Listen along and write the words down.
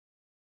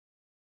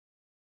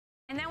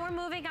And then we're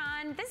moving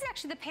on. This is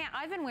actually the pant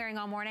I've been wearing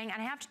all morning,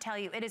 and I have to tell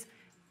you, it is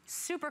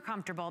super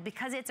comfortable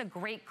because it's a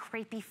great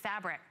crepey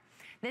fabric.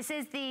 This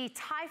is the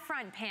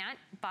TieFront pant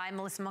by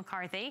Melissa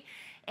McCarthy,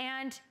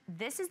 and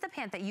this is the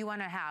pant that you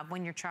wanna have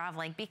when you're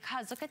traveling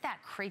because look at that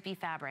crepey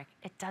fabric.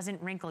 It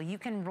doesn't wrinkle. You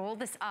can roll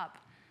this up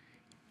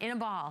in a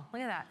ball.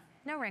 Look at that,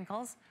 no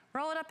wrinkles.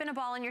 Roll it up in a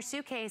ball in your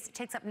suitcase. It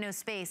takes up no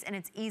space, and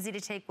it's easy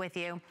to take with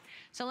you.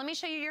 So let me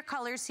show you your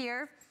colors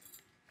here.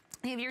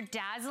 You have your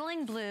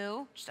dazzling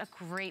blue, just a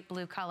great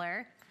blue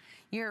color,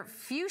 your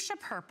fuchsia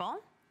purple,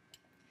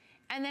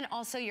 and then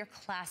also your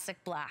classic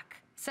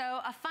black. So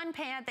a fun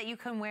pant that you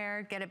can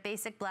wear, get a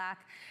basic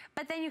black,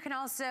 but then you can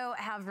also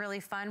have really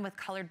fun with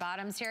colored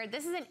bottoms here.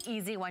 This is an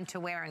easy one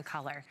to wear in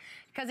color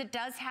because it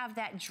does have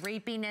that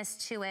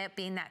drapiness to it,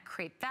 being that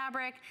crepe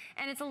fabric,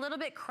 and it's a little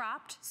bit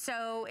cropped,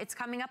 so it's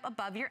coming up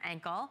above your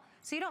ankle,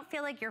 so you don't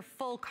feel like you're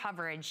full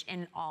coverage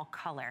in all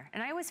color.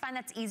 And I always find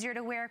that's easier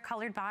to wear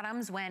colored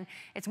bottoms when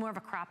it's more of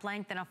a crop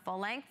length than a full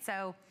length.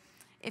 So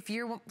if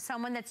you're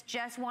someone that's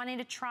just wanting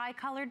to try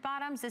colored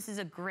bottoms, this is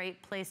a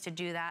great place to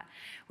do that.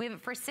 We have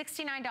it for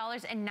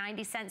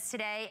 $69.90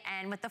 today,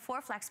 and with the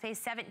 4 flex pay,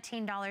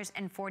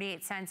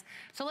 $17.48.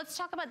 So let's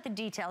talk about the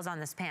details on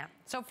this pant.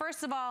 So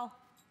first of all,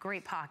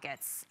 great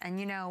pockets. And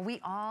you know,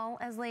 we all,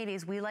 as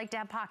ladies, we like to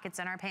have pockets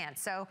in our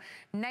pants. So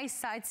nice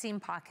side seam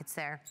pockets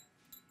there.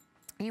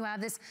 You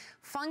have this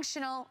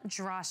functional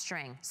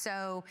drawstring.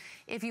 So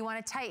if you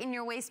want to tighten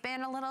your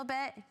waistband a little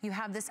bit, you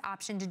have this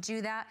option to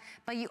do that,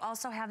 but you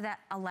also have that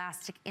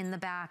elastic in the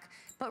back,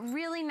 but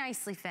really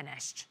nicely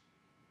finished.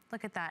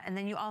 Look at that. And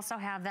then you also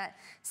have that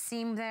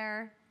seam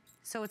there,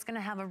 so it's gonna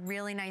have a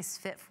really nice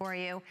fit for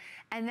you.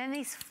 And then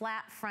these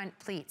flat front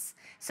pleats.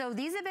 So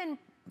these have been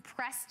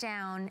pressed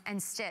down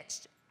and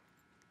stitched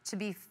to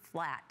be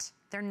flat.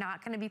 They're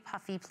not gonna be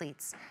puffy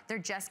pleats. They're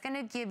just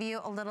gonna give you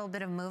a little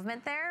bit of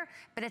movement there,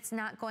 but it's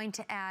not going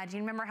to add,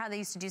 you remember how they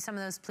used to do some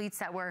of those pleats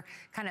that were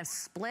kind of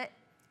split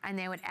and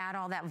they would add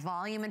all that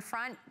volume in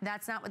front?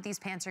 That's not what these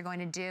pants are going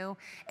to do.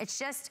 It's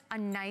just a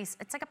nice,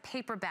 it's like a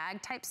paper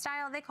bag type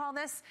style, they call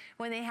this,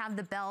 when they have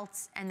the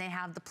belts and they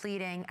have the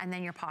pleating and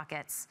then your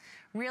pockets.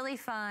 Really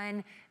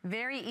fun,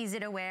 very easy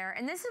to wear.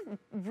 And this is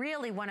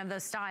really one of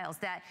those styles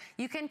that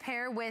you can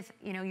pair with,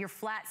 you know, your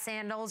flat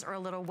sandals or a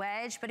little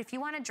wedge, but if you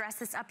wanna dress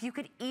this up, you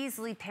could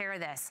easily pair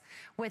this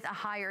with a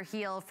higher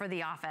heel for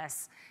the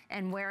office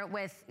and wear it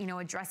with, you know,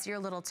 a dressier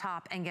little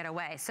top and get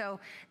away. So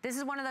this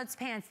is one of those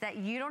pants that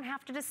you don't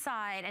have to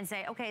decide and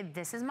say, okay,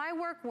 this is my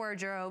work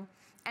wardrobe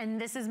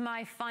and this is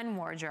my fun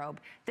wardrobe.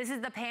 This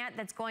is the pant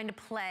that's going to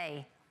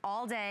play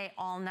all day,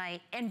 all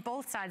night in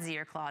both sides of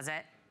your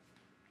closet.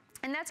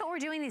 And that's what we're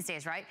doing these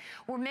days, right?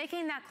 We're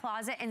making that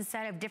closet,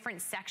 instead of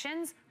different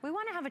sections, we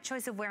wanna have a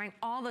choice of wearing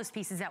all those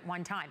pieces at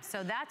one time.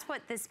 So that's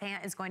what this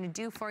pant is going to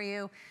do for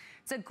you.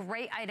 It's a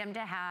great item to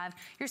have.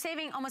 You're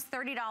saving almost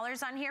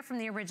 $30 on here from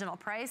the original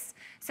price.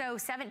 So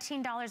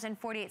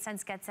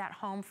 $17.48 gets that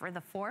home for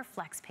the 4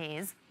 flex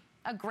pays.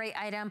 A great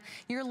item.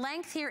 Your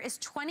length here is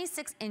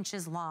 26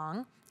 inches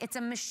long. It's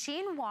a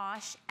machine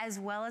wash as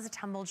well as a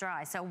tumble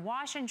dry. So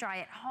wash and dry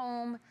at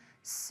home,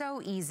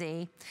 so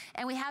easy.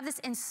 And we have this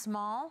in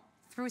small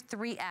through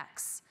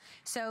 3X.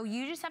 So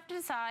you just have to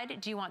decide,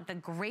 do you want the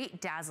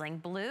great dazzling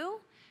blue?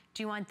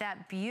 Do you want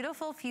that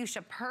beautiful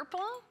fuchsia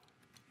purple?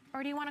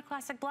 Or do you want a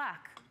classic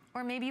black?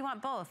 Or maybe you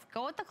want both.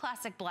 Go with the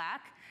classic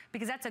black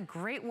because that's a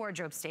great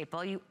wardrobe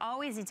staple. You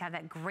always need to have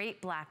that great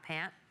black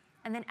pant,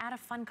 and then add a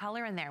fun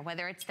color in there,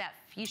 whether it's that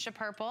fuchsia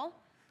purple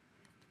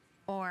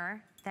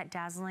or that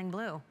dazzling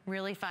blue.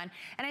 Really fun.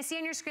 And I see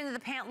on your screen that the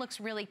pant looks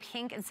really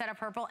pink instead of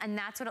purple, and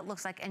that's what it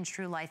looks like in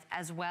true life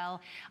as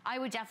well. I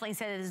would definitely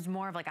say that this is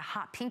more of like a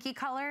hot pinky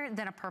color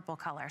than a purple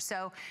color.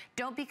 So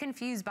don't be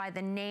confused by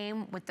the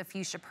name with the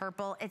fuchsia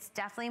purple. It's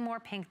definitely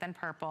more pink than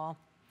purple.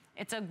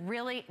 It's a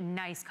really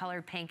nice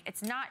colored pink.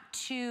 It's not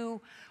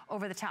too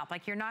over the top.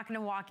 Like, you're not gonna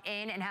walk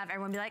in and have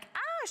everyone be like,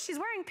 oh, she's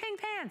wearing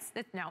pink pants.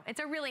 No, it's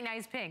a really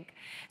nice pink.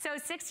 So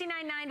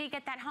 $69.90,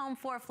 get that home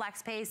for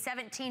flex pay,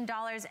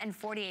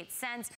 $17.48.